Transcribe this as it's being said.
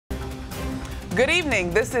Good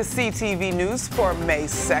evening. This is CTV News for May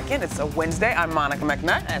 2nd. It's a Wednesday. I'm Monica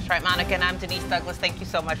McNutt. That's right, Monica, and I'm Denise Douglas. Thank you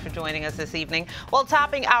so much for joining us this evening. Well,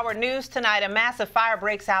 topping our news tonight, a massive fire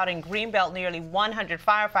breaks out in Greenbelt. Nearly 100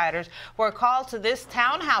 firefighters were called to this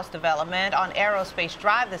townhouse development on Aerospace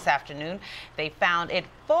Drive this afternoon. They found it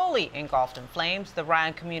fully engulfed in flames. The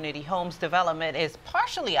Ryan Community Homes development is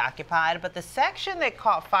partially occupied, but the section that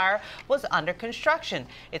caught fire was under construction.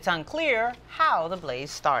 It's unclear how the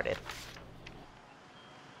blaze started.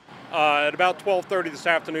 At about 12:30 this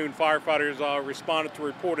afternoon, firefighters responded to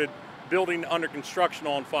reported building under construction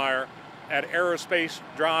on fire at Aerospace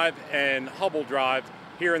Drive and Hubble Drive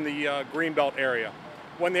here in the Greenbelt area.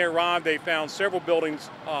 When they arrived, they found several buildings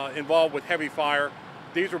involved with heavy fire.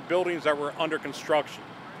 These were buildings that were under construction.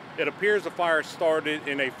 It appears the fire started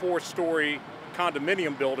in a 4-story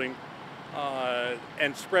condominium building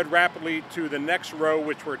and spread rapidly to the next row,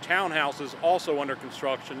 which were townhouses also under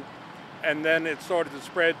construction. And then it started to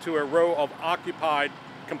spread to a row of occupied,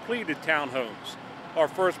 completed townhomes. Our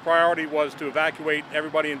first priority was to evacuate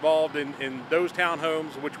everybody involved in those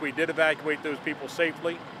townhomes, which we did evacuate those people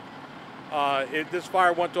safely. This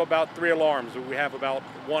fire went to about 3 alarms. We have about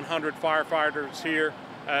 100 firefighters here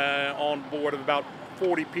on board of about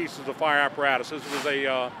 40 pieces of fire apparatus. This was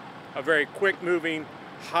a very quick-moving,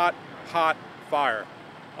 hot fire.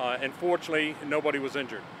 And fortunately, nobody was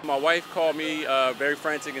injured. My wife called me very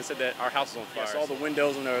frantic and said that our house is on fire. Yes, all the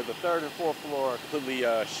windows on the 3rd and 4th floor are completely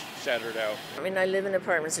shattered out. I mean, I live in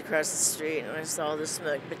apartments across the street, and I saw the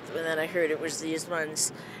smoke, but then I heard it was these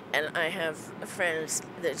ones, and I have friends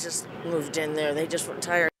that just moved in there. They just were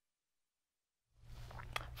tired.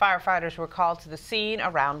 Firefighters were called to the scene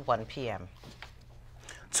around 1 p.m.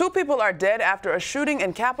 2 people are dead after a shooting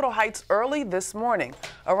in Capitol Heights early this morning.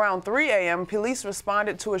 Around 3 a.m., police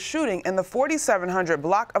responded to a shooting in the 4700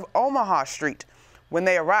 block of Omaha Street. When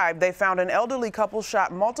they arrived, they found an elderly couple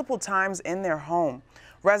shot multiple times in their home.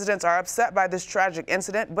 Residents are upset by this tragic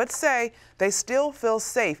incident, but say they still feel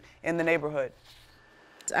safe in the neighborhood.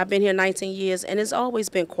 I've been here 19 years, and it's always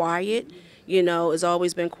been quiet. You know, it's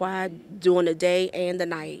always been quiet during the day and the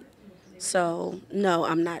night. So, no,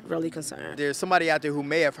 I'm not really concerned. There's somebody out there who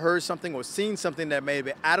may have heard something or seen something that may have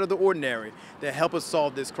been out of the ordinary that help us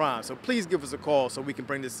solve this crime. So please give us a call so we can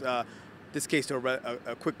bring this case to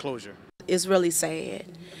a quick closure. It's really sad.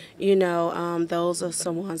 You know, those are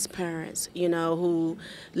someone's parents, you know, who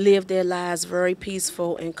lived their lives very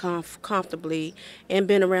peaceful and comfortably and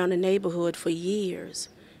been around the neighborhood for years.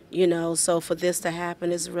 You know, so for this to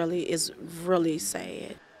happen is really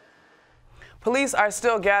sad. Police are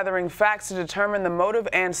still gathering facts to determine the motive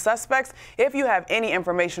and suspects. If you have any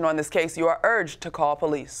information on this case, you are urged to call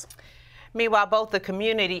police. Meanwhile, both the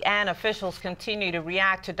community and officials continue to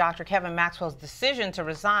react to Dr. Kevin Maxwell's decision to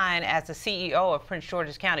resign as the CEO of Prince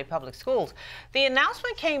George's County Public Schools. The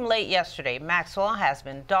announcement came late yesterday. Maxwell has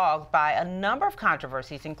been dogged by a number of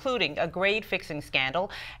controversies, including a grade-fixing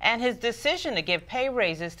scandal and his decision to give pay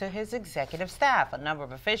raises to his executive staff. A number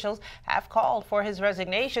of officials have called for his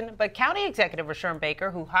resignation, but County Executive Rashawn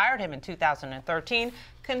Baker, who hired him in 2013,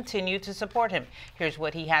 continued to support him. Here's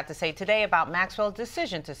what he had to say today about Maxwell's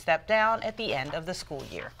decision to step down at the end of the school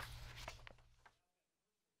year.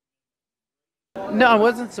 No, I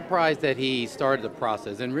wasn't surprised that he started the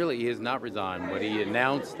process, and really he has not resigned. What he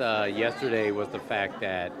announced yesterday was the fact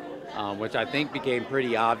that, which I think became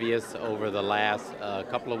pretty obvious over the last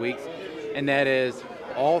couple of weeks, and that is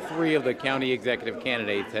all 3 of the county executive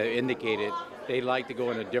candidates have indicated they'd like to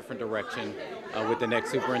go in a different direction with the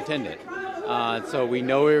next superintendent. So we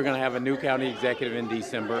know we're going to have a new county executive in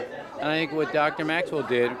December. And I think what Dr. Maxwell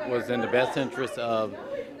did was in the best interest of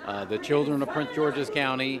the children of Prince George's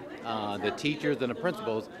County, the teachers and the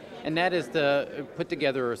principals, and that is to put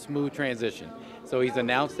together a smooth transition. So he's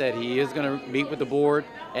announced that he is going to meet with the board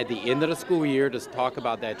at the end of the school year to talk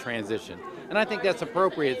about that transition. And I think that's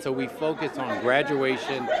appropriate, so we focus on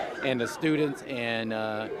graduation and the students and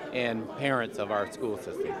parents of our school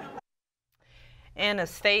system. In a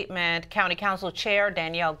statement, County Council Chair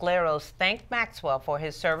Danielle Glaros thanked Maxwell for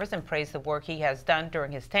his service and praised the work he has done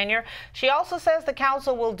during his tenure. She also says the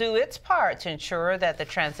council will do its part to ensure that the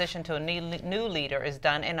transition to a new leader is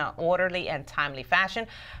done in an orderly and timely fashion.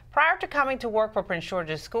 Prior to coming to work for Prince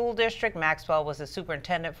George's School District, Maxwell was the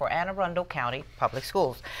superintendent for Anne Arundel County Public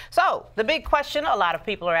Schools. So the big question a lot of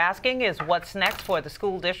people are asking is what's next for the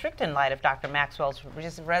school district in light of Dr. Maxwell's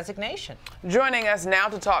resignation. Joining us now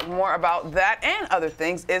to talk more about that and other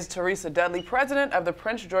things is Teresa Dudley, president of the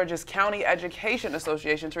Prince George's County Education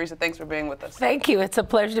Association. Teresa, thanks for being with us. Thank you. It's a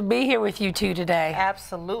pleasure to be here with you two today.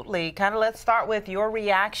 Absolutely. Let's start with your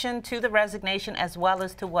reaction to the resignation as well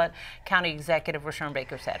as to what County Executive Rashawn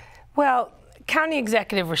Baker said. Well, County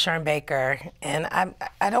Executive Rashawn Baker, and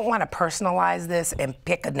I don't want to personalize this and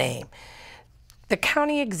pick a name. The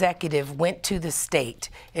county executive went to the state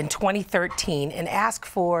in 2013 and asked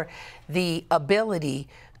for the ability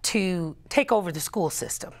to take over the school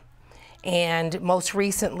system. And most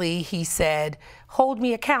recently, he said, hold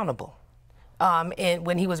me accountable, and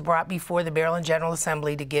when he was brought before the Maryland General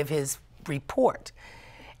Assembly to give his report.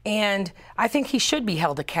 And I think he should be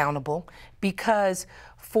held accountable because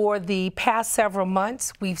for the past several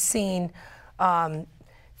months, we've seen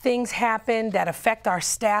things happen that affect our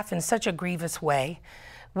staff in such a grievous way.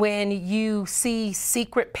 When you see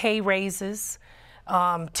secret pay raises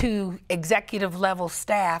to executive level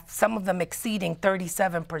staff, some of them exceeding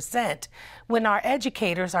 37%, when our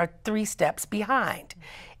educators are 3 steps behind.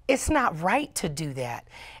 It's not right to do that.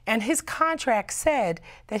 And his contract said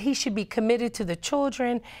that he should be committed to the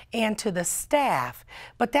children and to the staff,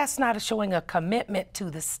 but that's not showing a commitment to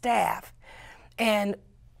the staff. And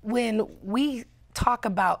when we talk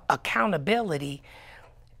about accountability,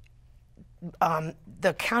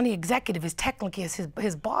 the county executive is technically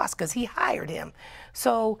his boss because he hired him.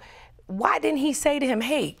 So why didn't he say to him,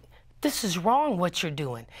 hey, this is wrong what you're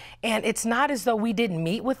doing? And it's not as though we didn't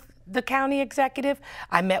meet with the county executive.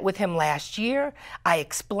 I met with him last year. I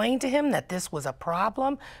explained to him that this was a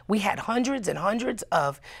problem. We had hundreds and hundreds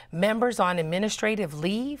of members on administrative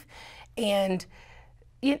leave. And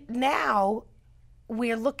now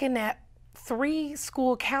we're looking at 3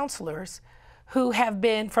 school counselors who have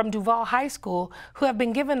been from Duval High School, who have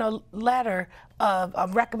been given a letter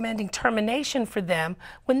of recommending termination for them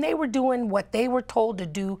when they were doing what they were told to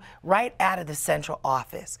do right out of the central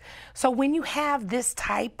office. So when you have this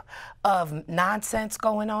type of nonsense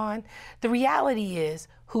going on, the reality is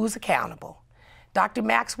who's accountable? Dr.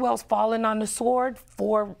 Maxwell's fallen on the sword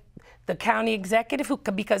for the county executive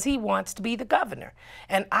because he wants to be the governor.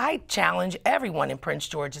 And I challenge everyone in Prince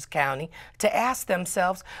George's County to ask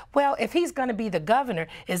themselves, well, if he's going to be the governor,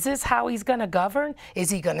 is this how he's going to govern? Is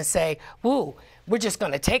he going to say, woo, we're just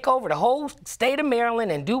going to take over the whole state of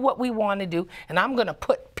Maryland and do what we want to do, and I'm going to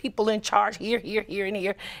put people in charge here, here, here, and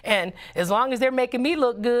here, and as long as they're making me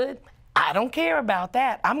look good, I don't care about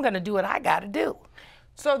that. I'm going to do what I got to do.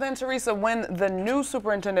 So then, Teresa, when the new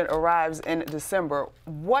superintendent arrives in December,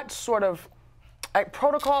 what sort of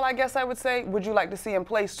protocol, I guess I would say, would you like to see in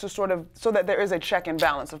place to sort of, so that there is a check and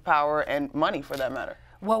balance of power and money for that matter?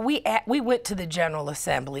 Well, we went to the General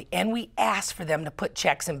Assembly and we asked for them to put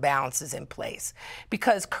checks and balances in place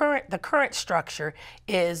because the current structure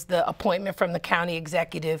is the appointment from the county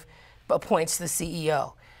executive appoints the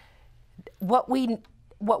CEO. What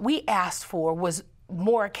we asked for was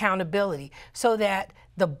more accountability so that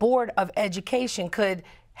the Board of Education could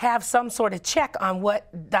have some sort of check on what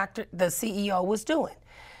the CEO was doing.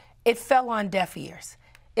 It fell on deaf ears.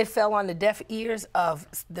 It fell on the deaf ears of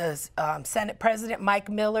the Senate President Mike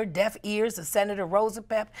Miller, deaf ears of Senator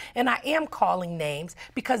Roosevelt, and I am calling names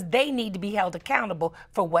because they need to be held accountable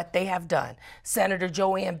for what they have done. Senator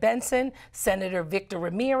Joanne Benson, Senator Victor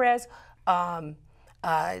Ramirez, Paul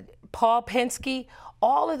Penske,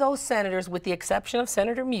 all of those senators, with the exception of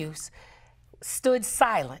Senator Muse, stood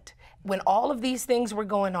silent when all of these things were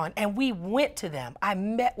going on, and we went to them. I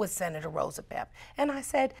met with Senator Roosevelt, and I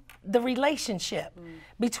said the relationship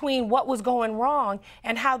between what was going wrong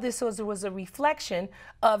and how this was a reflection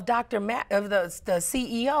of the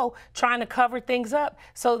CEO trying to cover things up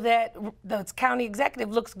so that the county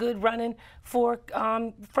executive looks good running for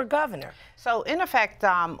governor. So in effect,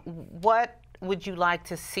 what would you like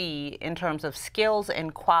to see in terms of skills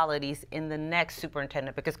and qualities in the next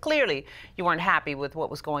superintendent? Because clearly you weren't happy with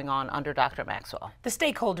what was going on under Dr. Maxwell. The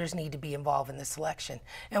stakeholders need to be involved in the selection.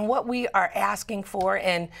 And what we are asking for,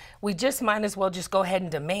 and we just might as well just go ahead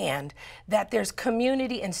and demand, that there's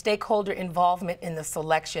community and stakeholder involvement in the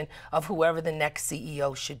selection of whoever the next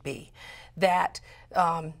CEO should be. That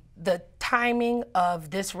the timing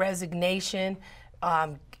of this resignation,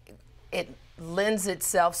 it lends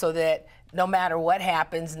itself so that no matter what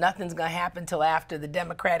happens, nothing's going to happen till after the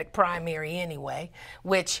Democratic primary anyway,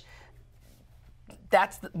 which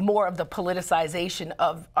that's more of the politicization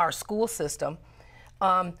of our school system.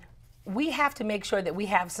 We have to make sure that we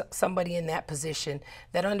have somebody in that position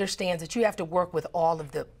that understands that you have to work with all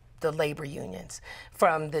of the labor unions,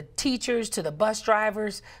 from the teachers to the bus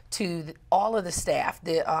drivers to all of the staff,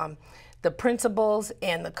 the principals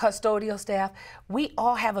and the custodial staff. We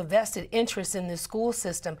all have a vested interest in this school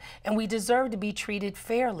system, and we deserve to be treated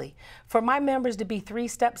fairly. For my members to be 3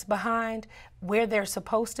 steps behind where they're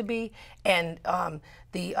supposed to be, and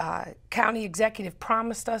the county executive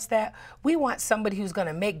promised us that, we want somebody who's going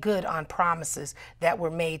to make good on promises that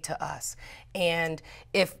were made to us. And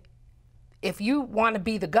if if you want to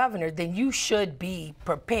be the governor, then you should be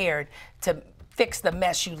prepared to fix the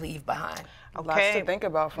mess you leave behind. Okay. Lots to think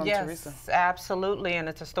about from Yes, Teresa. absolutely, and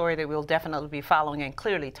it's a story that we'll definitely be following and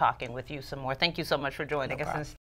clearly talking with you some more. Thank you so much for joining us.